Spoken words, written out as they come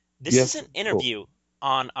This Yes. is an Oh, interview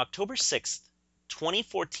on October 6th,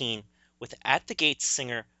 2014, with At the Gates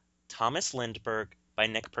singer Thomas Lindberg by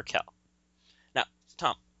Nick Perkel. Now,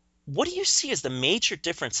 Tom, what do you see as the major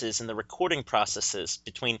differences in the recording processes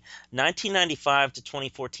between 1995 to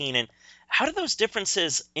 2014, and how do those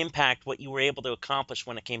differences impact what you were able to accomplish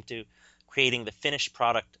when it came to creating the finished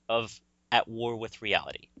product of At War with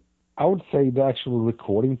Reality? I would say the actual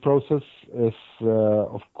recording process is,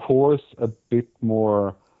 of course, a bit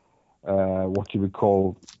more what you would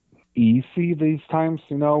call easy these times.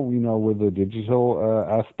 With the digital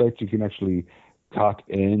aspect, you can actually cut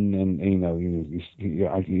in, and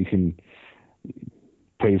you can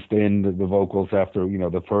paste in the vocals after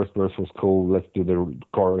the first verse was cool. Let's do the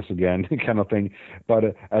chorus again, kind of thing.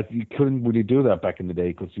 But as you couldn't really do that back in the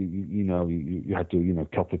day because you had to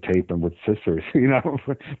cut the tape and with scissors.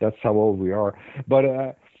 That's how old we are.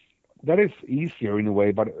 But that is easier in a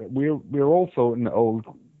way. But we're also an old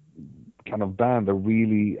kind of band that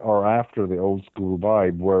really are after the old school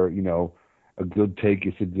vibe, where a good take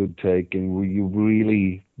is a good take, and you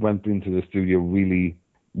really went into the studio really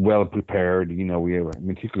well prepared. We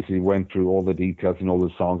meticulously went through all the details and all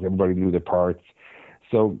the songs. Everybody knew their parts.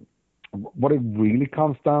 So what it really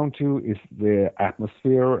comes down to is the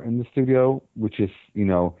atmosphere in the studio, which is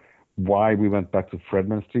why we went back to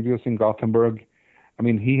Fredman Studios in Gothenburg. I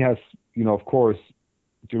mean, he has, of course,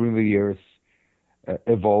 during the years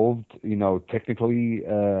evolved, technically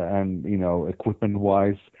and equipment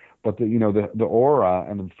wise, but the aura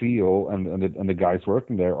and the feel and the guys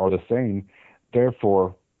working there are the same.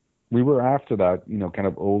 Therefore, we were after that, kind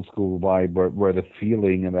of old school vibe where the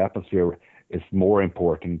feeling and the atmosphere is more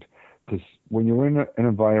important. Because when you're in an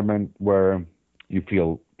environment where you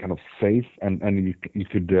feel kind of safe and you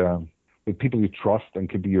could with people you trust and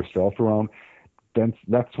could be yourself around, then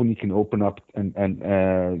that's when you can open up and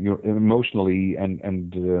you emotionally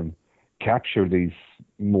and capture these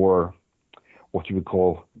more what you would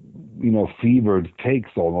call fevered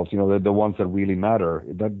takes almost, the ones that really matter.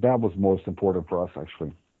 That was most important for us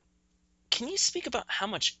actually. Can you speak about how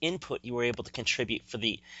much input you were able to contribute for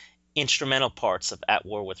the instrumental parts of At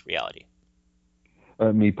War with Reality?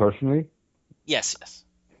 Me personally, Yes, yes.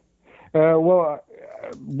 well,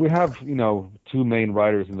 we have two main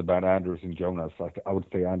writers in the band, Anders and Jonas. I would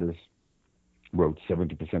say Anders wrote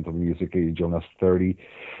 70% of the music, Jonas 30.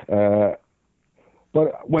 Uh,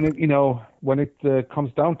 but when it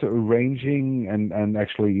comes down to arranging and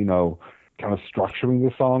actually kind of structuring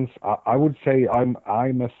the songs, I would say I'm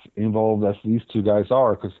as involved as these two guys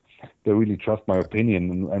are because they really trust my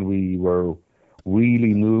opinion, and we were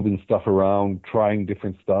really moving stuff around, trying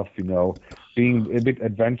different stuff, being a bit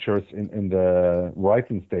adventurous in the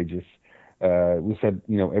writing stages. We said,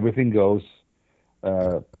 everything goes,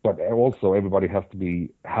 but also everybody has to be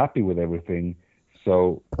happy with everything.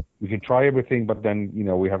 So we can try everything, but then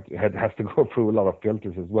we has to go through a lot of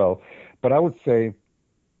filters as well. But I would say,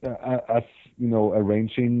 as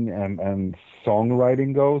arranging and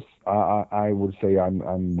songwriting goes, I would say I'm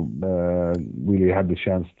really had the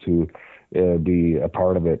chance to be a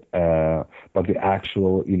part of it. But the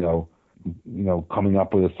actual coming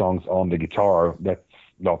up with the songs on the guitar, that's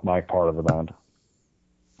not my part of the band.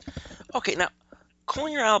 Okay, now,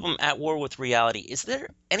 calling your album At War with Reality, is there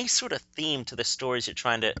any sort of theme to the stories you're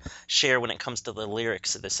trying to share when it comes to the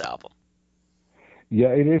lyrics of this album? Yeah,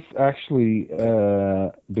 it is actually,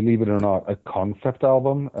 believe it or not, a concept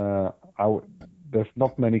album. There's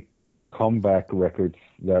not many comeback records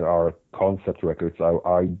that are concept records.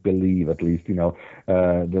 I believe, at least,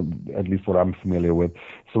 at least what I'm familiar with.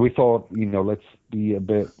 So we thought, let's be a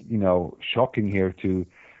bit, shocking here to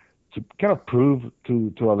kind of prove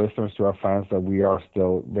to our listeners, to our fans, that we are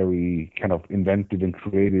still very kind of inventive and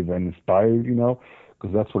creative and inspired,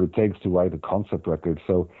 because that's what it takes to write a concept record.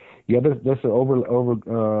 So yeah, there's an over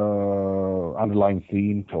underlying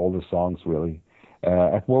theme to all the songs really.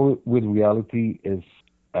 At War with Reality is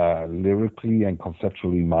lyrically and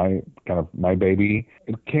conceptually my baby.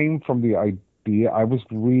 It came from the idea I was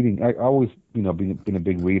reading. I always been a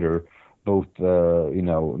big reader, both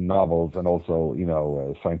novels and also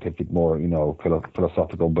scientific, more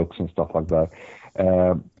philosophical books and stuff like that.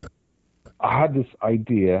 Uh, I had this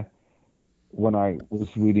idea when I was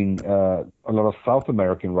reading a lot of South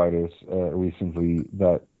American writers recently,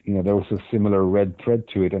 that there was a similar red thread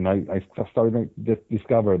to it, and I started to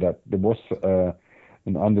discover that there was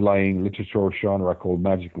an underlying literature genre called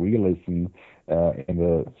magic realism in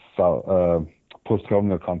the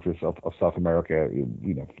post-colonial countries of South America,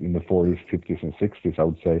 in the 40s, 50s, and 60s, I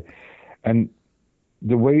would say. And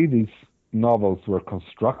the way these novels were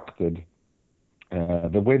constructed,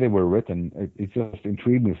 the way they were written, it just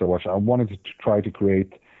intrigued me so much. I wanted to try to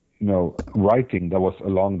create, writing that was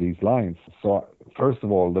along these lines. So first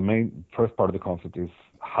of all, the first part of the concept is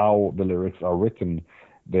how the lyrics are written.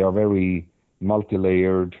 They are very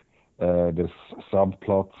multi-layered. There's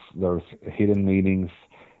subplots. There's hidden meanings.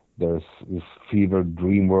 There's this fevered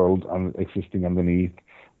dream world existing underneath.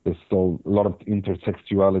 There's still a lot of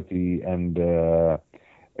intertextuality and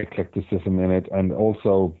eclecticism in it, and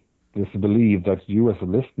also this belief that you as a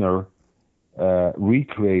listener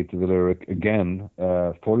recreate the lyric again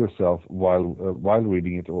for yourself while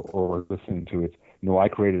reading it or listening to it. I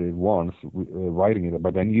created it once, writing it,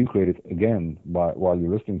 but then you create it again while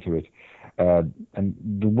you're listening to it. And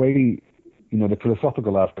the way, the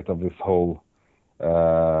philosophical aspect of this whole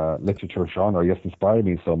literature genre just inspired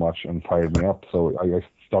me so much and fired me up. So I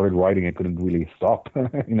started writing. I couldn't really stop,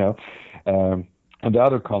 and the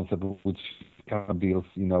other concept, which kind of deals,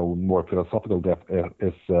 more philosophical depth,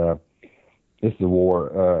 is the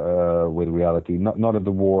war with reality. Not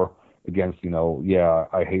the war against,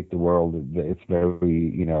 I hate the world. It's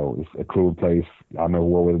very, it's a cruel place. I'm at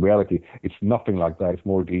war with reality. It's nothing like that. It's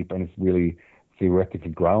more deep, and it's really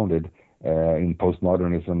theoretically grounded in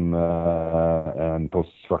postmodernism and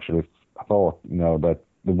post-structuralist thought. That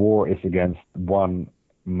the war is against one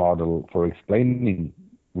model for explaining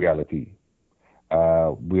reality.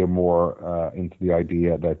 We are more into the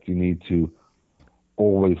idea that you need to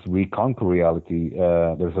always reconquer reality.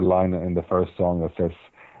 There's a line in the first song that says,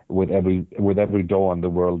 "With every dawn, the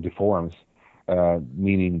world deforms,"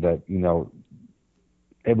 meaning that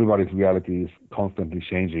everybody's reality is constantly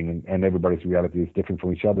changing, and everybody's reality is different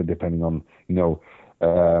from each other depending on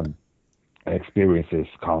experiences,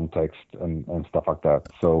 context, and stuff like that.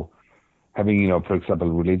 So having for example,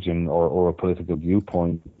 religion or a political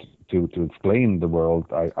viewpoint to explain the world,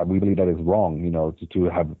 we believe that is wrong. To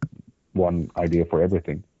have one idea for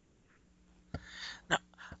everything. Now,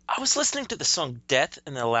 I was listening to the song Death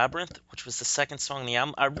in the Labyrinth, which was the second song on the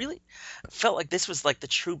album. I really felt like this was like the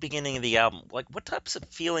true beginning of the album. Like, what types of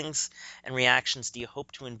feelings and reactions do you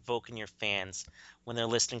hope to invoke in your fans when they're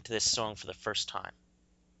listening to this song for the first time?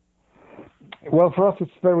 Well, for us,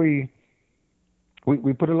 it's very...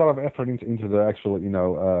 We put a lot of effort into the actual,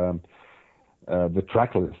 the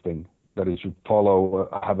track listing, that it should follow,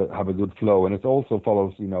 have a good flow, and it also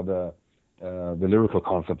follows, the lyrical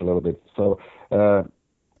concept a little bit. So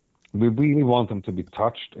we really want them to be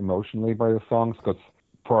touched emotionally by the songs, because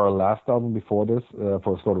for our last album before this,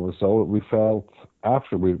 for Sort of a Soul, we felt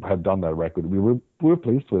after we had done that record, we were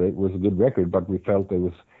pleased with it. It was a good record, but we felt it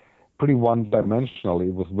was pretty one-dimensional.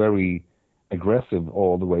 It was very aggressive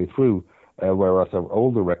all the way through, whereas our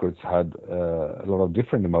older records had a lot of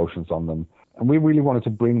different emotions on them. And we really wanted to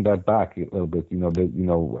bring that back a little bit,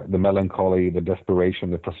 the melancholy, the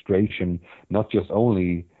desperation, the frustration, not just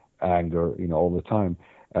only anger, all the time.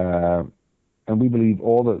 And we believe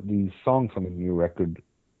all these songs on the new record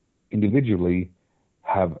individually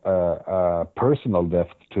have a personal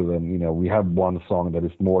depth to them. We have one song that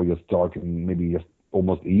is more just dark and maybe just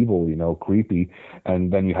almost evil, creepy.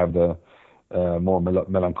 And then you have the more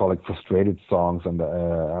melancholic, frustrated songs, and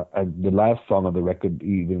the last song of the record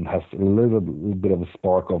even has a little bit of a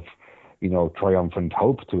spark of, triumphant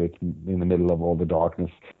hope to it in the middle of all the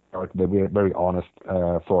darkness. They're very honest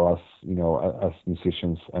for us, as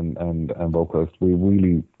musicians and vocalists. We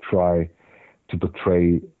really try to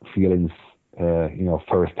portray feelings,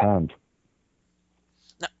 firsthand.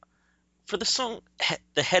 Now, for the song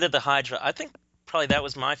 "The Head of the Hydra," I think probably that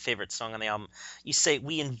was my favorite song on the album. You say,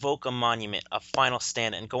 "We invoke a monument, a final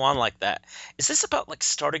stand," and go on like that. Is this about like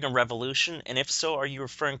starting a revolution? And if so, are you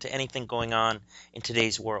referring to anything going on in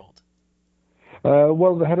today's world?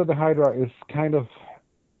 Well, "The Head of the Hydra" is kind of,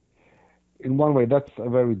 in one way, that's a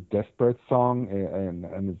very desperate song,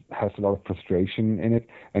 and it has a lot of frustration in it.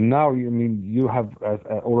 And now, you have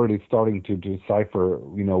already starting to decipher,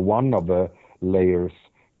 one of the layers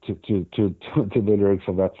to the lyrics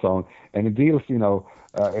of that song, and it deals, it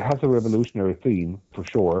has a revolutionary theme for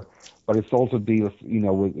sure, but it also deals,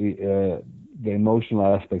 with the emotional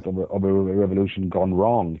aspect of a revolution gone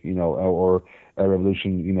wrong, or a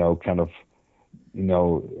revolution, kind of,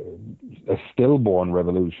 a stillborn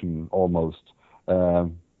revolution almost,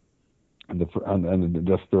 and the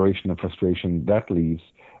desperation and frustration that leaves.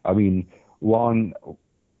 I mean, one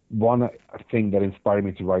thing that inspired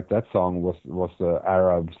me to write that song was the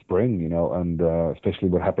Arab Spring, and especially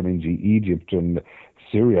what happened in Egypt and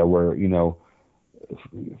Syria, where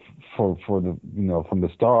for the from the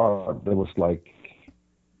start there was like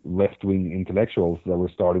left-wing intellectuals that were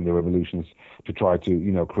starting the revolutions to try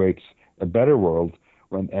to create a better world,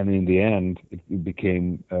 and in the end it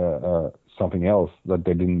became something else that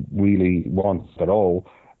they didn't really want at all.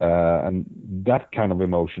 And that kind of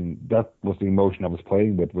emotion, that was the emotion I was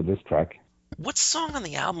playing with this track. What song on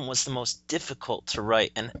the album was the most difficult to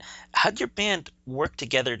write, and how did your band work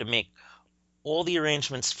together to make all the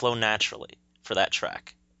arrangements flow naturally for that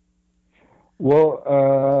track?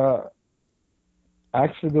 Well,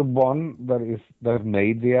 actually, the one that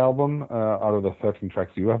made the album out of the 13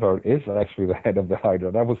 tracks you have heard is actually the Head of the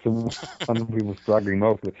Hydra. That was the one we were struggling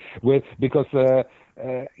mostly with because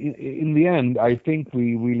in the end, I think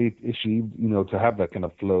we really achieved, to have that kind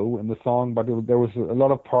of flow in the song. But there was a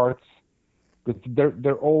lot of parts, but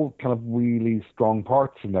they're all kind of really strong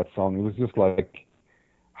parts in that song. It was just like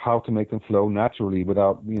how to make them flow naturally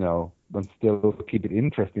without, but still keep it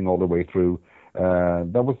interesting all the way through.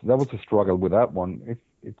 That was a struggle with that one.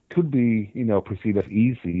 It could be, perceived as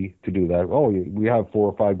easy to do that. Oh, we have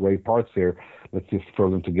 4 or 5 great parts here. Let's just throw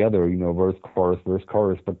them together, verse, chorus, verse,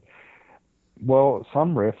 chorus. But well,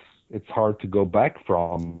 some riffs it's hard to go back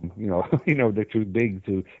from. They're too big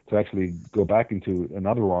to actually go back into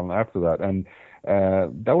another one after that. And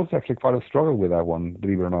that was actually quite a struggle with that one,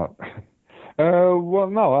 believe it or not. Well,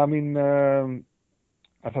 no, I mean,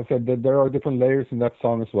 as I said, there are different layers in that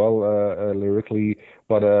song as well, lyrically,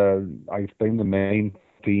 but I explain the main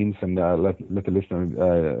themes and let the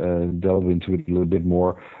listener delve into it a little bit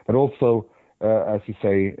more. But also, as you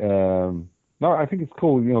say, no, I think it's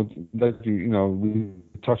cool, that we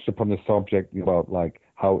touched upon the subject about like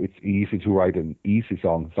how it's easy to write an easy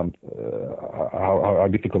song, how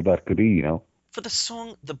difficult that could be. For the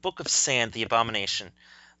song The Book of Sand, The Abomination,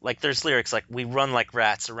 like there's lyrics like "We run like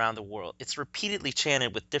rats around the world." It's repeatedly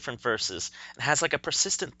chanted with different verses and has like a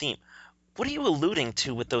persistent theme. What are you alluding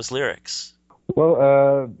to with those lyrics?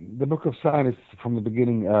 Well, the Book of Sign is from the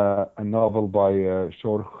beginning a novel by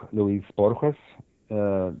Jorge Luis Borges,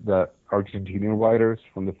 the Argentinian writers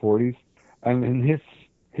from the 40s, and in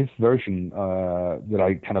his version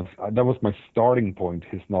that was my starting point.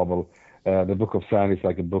 His novel, the Book of Sign, is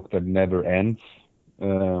like a book that never ends.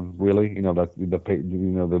 Really, that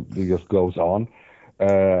it just goes on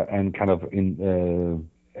and kind of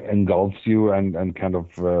engulfs you and kind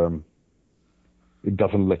of. It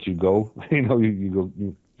doesn't let you go.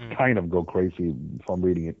 You Mm. kind of go crazy from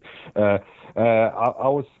reading it. I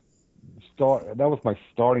was that was my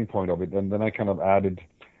starting point of it, and then I kind of added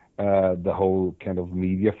the whole kind of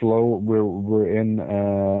media flow we're in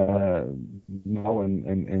now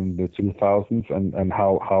in the 2000s, and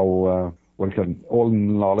how what is it, all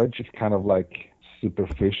knowledge is kind of like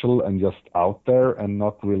superficial and just out there and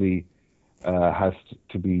not really has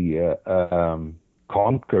to be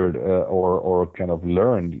conquered or kind of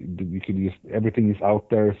learned. You could just everything is out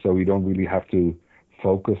there, so you don't really have to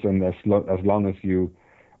focus. And as long as you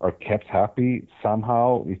are kept happy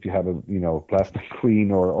somehow, if you have a plasma screen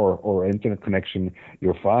or internet connection,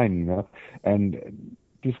 you're fine. And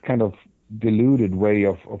this kind of deluded way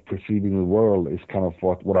of perceiving the world is kind of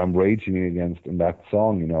what I'm raging against in that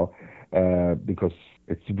song. Because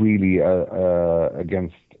it's really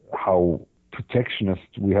against how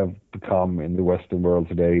protectionist we have become in the Western world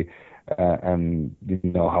today, and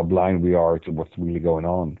how blind we are to what's really going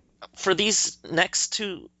on. For these next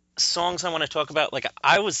two songs I want to talk about, like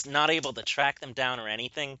I was not able to track them down or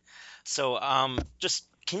anything. So just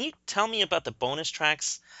can you tell me about the bonus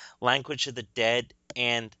tracks, Language of the Dead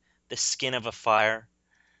and The Skin of a Fire?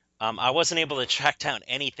 I wasn't able to track down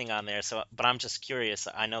anything on there, but I'm just curious.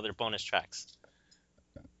 I know they're bonus tracks.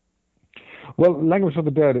 Well, Language of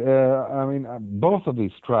the Dead, I mean, both of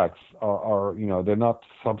these tracks are they're not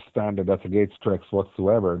substandard as a Gates tracks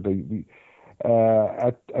whatsoever.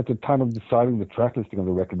 At the time of deciding the track listing of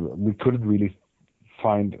the record, we couldn't really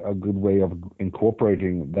find a good way of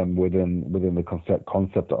incorporating them within the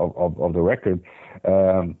concept of the record.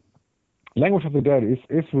 Language of the Dead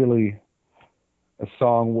is really a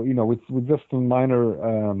song, with just some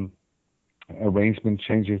minor arrangement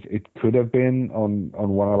changes. It could have been on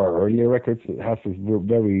one of our earlier records. It has this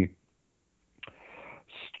very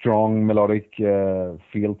strong melodic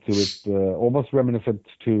feel to it, almost reminiscent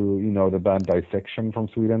to the band Dissection from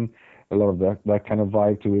Sweden. A lot of that kind of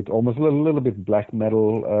vibe to it, almost a little bit black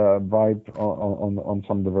metal vibe on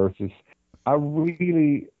some of the verses. I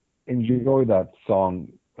really enjoy that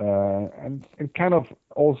song, and it kind of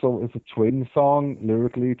also is a twin song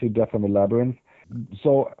lyrically to Death on the Labyrinth.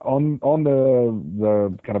 So on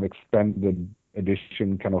the kind of extended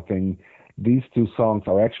edition kind of thing, these two songs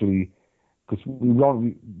are actually, because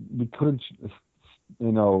we couldn't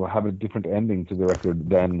have a different ending to the record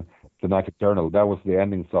than The Night Eternal. That was the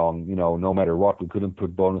ending song. No matter what, we couldn't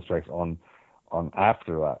put bonus tracks on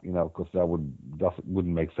after that. Because that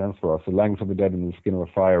wouldn't make sense for us. So Language of the Dead and The Skin of a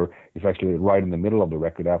Fire is actually right in the middle of the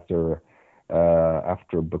record after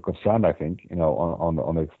after Book of Sand, I think,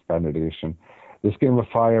 on the expanded edition. This Game of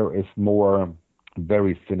Fire is more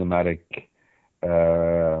very cinematic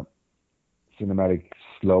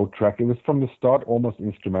slow track. It was from the start almost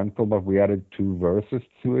instrumental, but we added two verses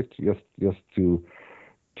to it just to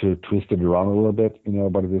twist it around a little bit,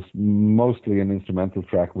 but it is mostly an instrumental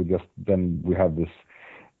track. We have this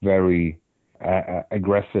very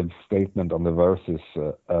aggressive statement on the verses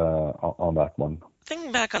on that one.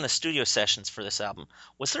 Thinking back on the studio sessions for this album,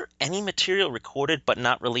 was there any material recorded but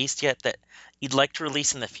not released yet that you'd like to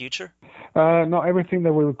release in the future? No, everything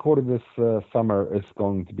that we recorded this summer is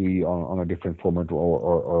going to be on a different format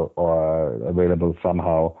or available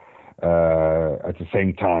somehow at the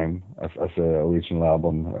same time as the original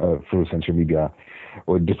album through Century Media,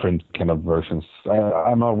 or different kind of versions.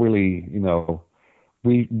 I'm not really,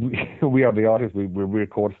 we are the artists. We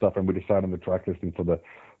record stuff and we decide on the track listing for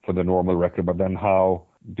the normal record, but then how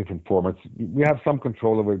different formats, we have some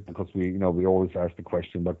control over it because we always ask the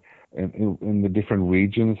question, but in the different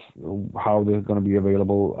regions, how they're going to be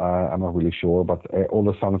available, I'm not really sure, but all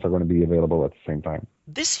the songs are going to be available at the same time.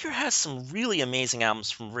 This year has some really amazing albums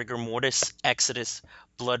from Rigor Mortis, Exodus,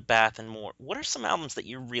 Bloodbath, and more. What are some albums that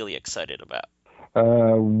you're really excited about?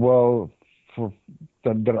 Well,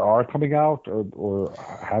 that are coming out or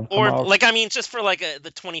have come out? Just for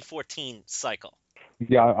the 2014 cycle.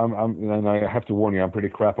 Yeah, and I have to warn you, I'm pretty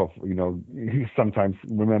crap of, sometimes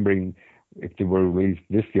remembering if they were released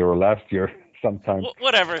this year or last year. Sometimes.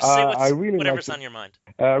 Whatever. Say whatever's on your mind.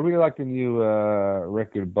 I really like the new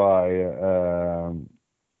record by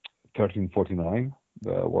 1349.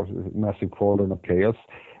 Was Massive Crawler and Chaos.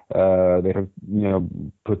 They have,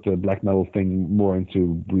 put the black metal thing more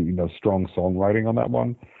into, strong songwriting on that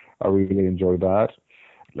one. I really enjoy that.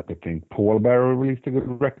 I think Paul Bearer released a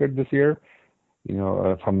good record this year.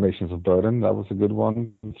 Foundations of Burden, that was a good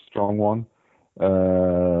one, strong one.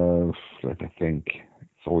 I think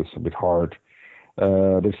it's always a bit hard.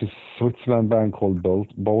 There's a Switzerland band called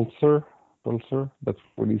Bolzer that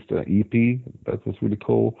released an EP that was really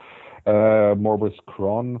cool. Morbus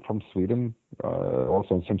Kron from Sweden,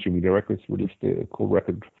 also on Century Media Records, released a cool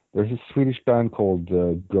record. There's a Swedish band called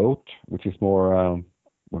Goat, which is more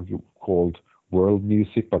what you called world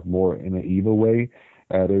music, but more in an evil way.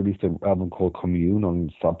 They released an album called Commune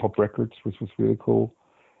on Sub Pop Records, which was really cool.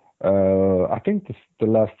 I think the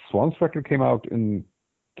last Swans record came out in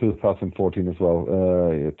 2014 as well.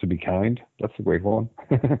 To Be Kind, that's a great one.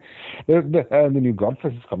 The new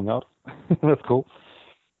Godfest is coming out. That's cool.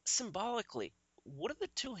 Symbolically, what are the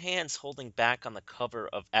two hands holding back on the cover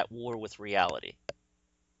of At War with Reality?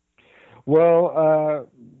 Well,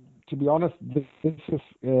 to be honest, this is,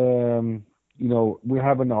 we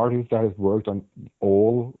have an artist that has worked on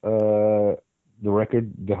all the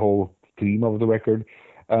record, the whole theme of the record.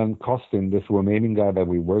 And Kostin, this Romanian guy that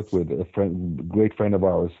we worked with, great friend of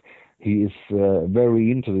ours, he is very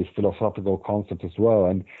into this philosophical concept as well.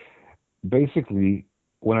 And basically,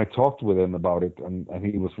 when I talked with him about it, and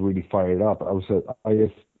he was really fired up,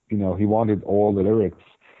 he wanted all the lyrics.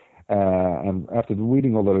 And after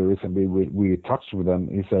reading all the lyrics and we touched with him,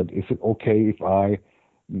 he said, "Is it okay if I,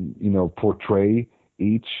 portray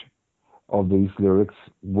each of these lyrics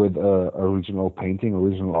with original painting,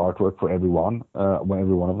 original artwork for every one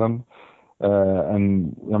of them?"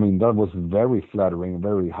 And I mean, that was very flattering,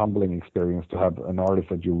 very humbling experience to have an artist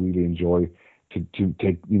that you really enjoy to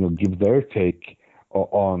take, give their take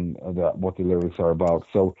on what the lyrics are about.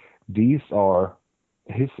 So these are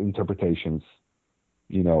his interpretations,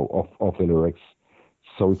 of the lyrics.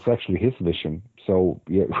 So it's actually his vision. So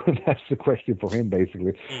yeah, that's the question for him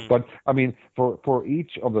basically. But I mean, for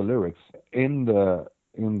each of the lyrics in the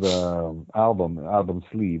album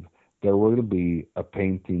sleeve, there will be a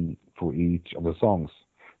painting for each of the songs.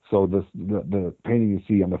 So the painting you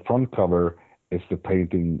see on the front cover is the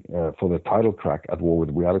painting for the title track, At War with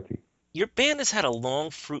Reality. Your band has had a long,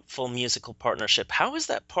 fruitful musical partnership. How is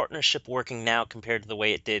that partnership working now compared to the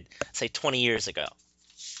way it did, say, 20 years ago?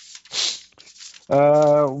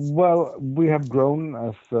 Well, we have grown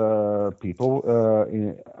as people,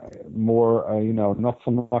 more, not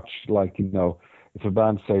so much like, if a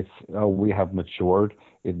band says, "Oh, we have matured,"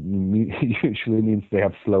 it usually means they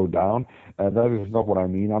have slowed down. That is not what I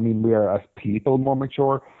mean. I mean, we are as people more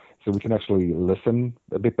mature, so we can actually listen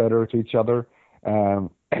a bit better to each other. And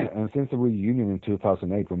since the reunion in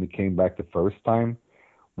 2008, when we came back the first time,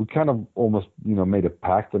 we kind of almost, made a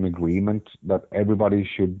pact, an agreement that everybody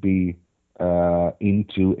should be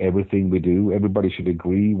into everything we do. Everybody should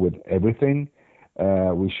agree with everything.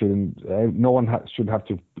 We shouldn't. No one should have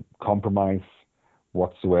to compromise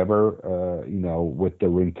whatsoever. With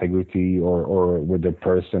their integrity or with their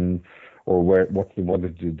person or where what they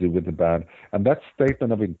wanted to do with the band. And that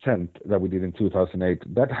statement of intent that we did in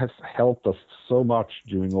 2008, that has helped us so much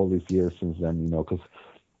during all these years since then, because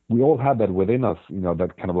we all had that within us,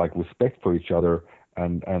 that kind of like respect for each other,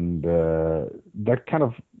 and that kind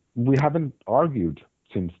of we haven't argued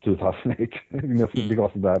since 2008, Hmm.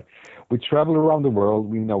 because of that. We travel around the world.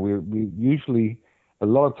 We usually a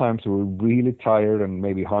lot of times we're really tired and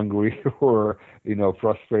maybe hungry or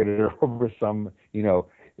frustrated over some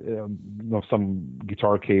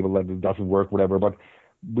guitar cable that doesn't work, whatever. But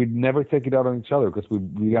we never take it out on each other because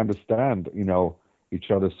we understand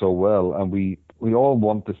each other so well, and we all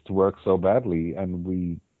want this to work so badly, and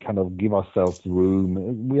we kind of give ourselves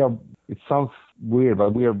room. We are. It sounds weird,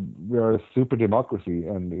 but we are a super democracy,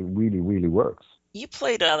 and it really really works. You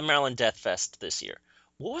played the Maryland Death Fest this year.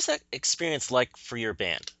 What was that experience like for your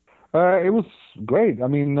band? It was great. I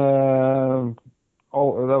mean, that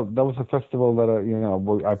was a festival that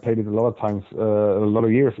I played it a lot of times, a lot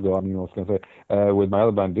of years ago. I mean, I was gonna say with my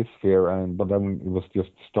other band, Dysphere, but then it was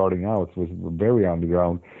just starting out. It was very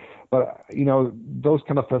underground. But those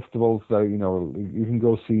kind of festivals that you can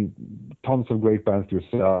go see tons of great bands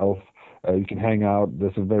yourself. You can hang out.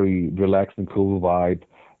 There's a very relaxed and cool vibe.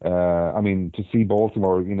 I mean, to see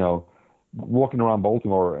Baltimore, walking around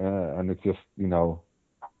Baltimore, and it's just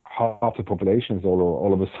half the population is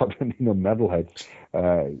all of a sudden metalheads.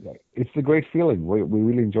 It's a great feeling. We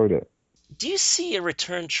really enjoyed it. Do you see a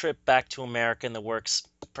return trip back to America in the works,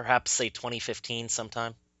 perhaps say 2015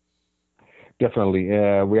 sometime? Definitely,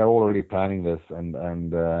 we are already planning this, and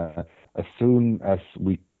as soon as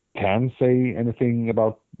we can say anything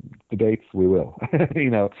about the dates, we will.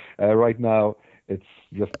 Right now it's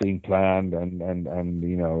just being planned, and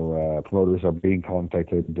promoters are being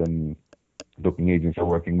contacted, and booking agents are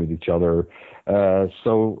working with each other.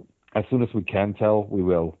 So as soon as we can tell, we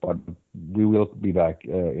will. But we will be back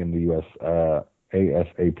in the U.S.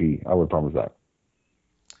 ASAP. I will promise that.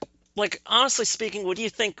 Like, honestly speaking, would you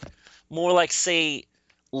think more like, say,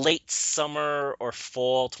 late summer or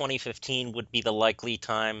fall 2015 would be the likely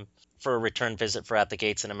time for a return visit for At the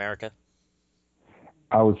Gates in America?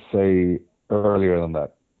 I would say earlier than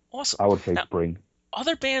that. Awesome. I would say Now, spring.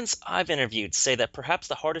 other bands I've interviewed say that perhaps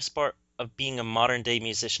the hardest part of being a modern day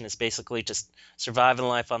musician is basically just surviving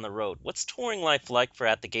life on the road. What's touring life like for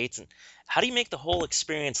At the Gates, and how do you make the whole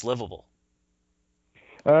experience livable?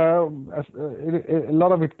 A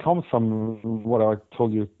lot of it comes from what I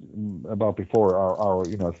told you about before, our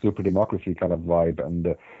super democracy kind of vibe,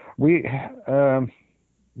 and we um,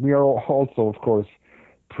 we are also, of course,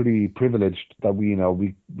 pretty privileged that we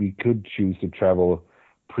could choose to travel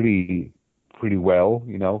pretty pretty well,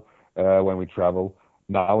 when we travel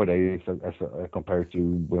nowadays as compared to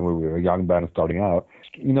when we were a young band starting out.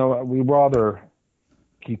 We rather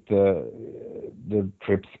keep the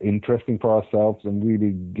trips interesting for ourselves and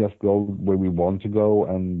really just go where we want to go,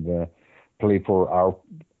 and play for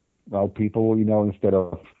our people, instead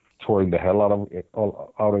of touring the hell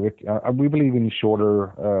out of it. We believe in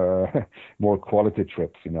shorter, more quality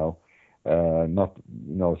trips, not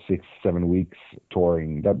 6 7 weeks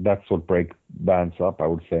touring. That's what breaks bands up, I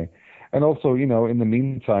would say. And also, in the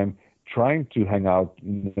meantime, trying to hang out,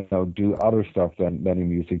 do other stuff than in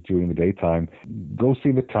music during the daytime. Go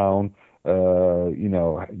see the town,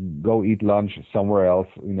 go eat lunch somewhere else,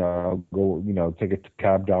 go, take a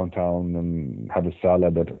cab downtown and have a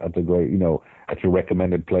salad at the great, at your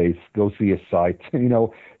recommended place. Go see a site,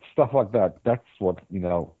 stuff like that. That's what,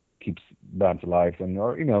 keeps bands alive. And,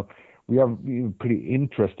 or, we are pretty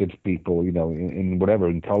interested people, in whatever,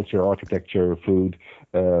 in culture, architecture, food,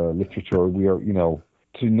 literature. We are,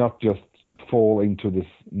 to not just fall into this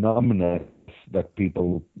numbness that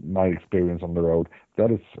people might experience on the road.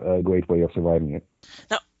 That is a great way of surviving it.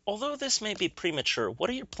 Now, although this may be premature, what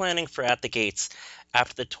are you planning for At the Gates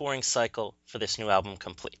after the touring cycle for this new album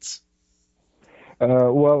completes?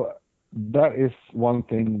 Well, that is one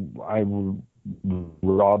thing I would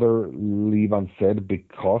rather leave unsaid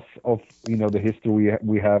because of the history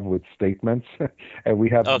we have with statements, and we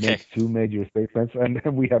have Okay. made two major statements, and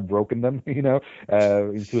we have broken them. In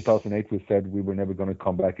 2008 we said we were never going to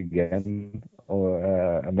come back again,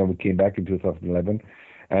 and then we came back in 2011,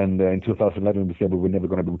 and in 2011 we said we were never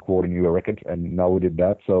going to be recording you a record, and now we did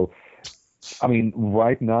that. So I mean,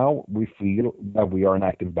 right now we feel that we are an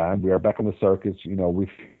active band. We are back on the circuits.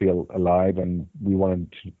 We feel alive, and we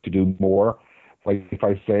wanted to do more. Like if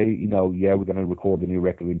I say, yeah, we're going to record the new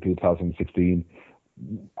record in 2016,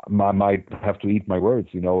 I might have to eat my words,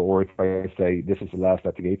 or if I say this is the last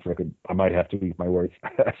At the Gates record, I might have to eat my words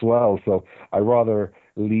as well. So I rather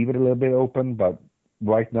leave it a little bit open, but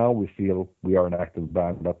right now we feel we are an active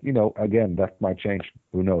band. But again, that might change.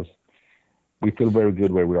 Who knows? we feel very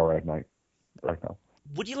good where we are right now.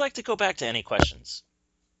 Would you like to go back to any questions?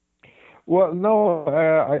 Well, no,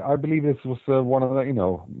 I believe this was one of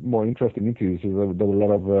the more interesting interviews. There was a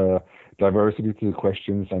lot of diversity to the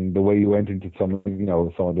questions, and the way you went into some of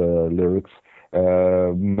the lyrics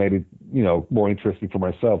made it more interesting for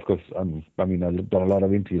myself because I've done a lot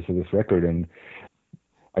of interviews for this record, and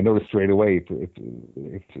I noticed straight away if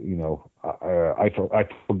I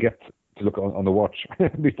forget to look on the watch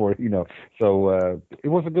before so it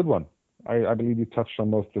was a good one. I believe you touched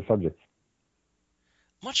on most of the subjects.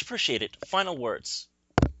 Much appreciated. Final words.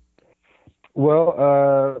 Well,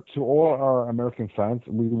 to all our American fans,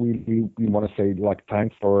 we want to say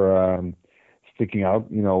thanks for sticking out,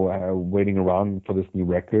 waiting around for this new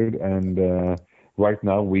record. And right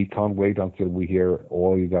now, we can't wait until we hear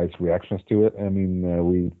all you guys' reactions to it. I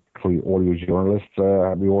mean, for all you journalists,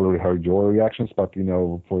 we already heard your reactions, but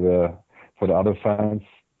for the other fans,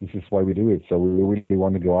 this is why we do it. So we really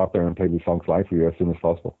want to go out there and play the songs live for you as soon as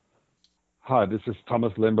possible. Hi, this is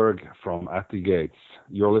Thomas Lindberg from At the Gates.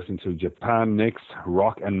 You're listening to Japan Nick's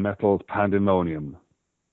Rock and Metal Pandemonium.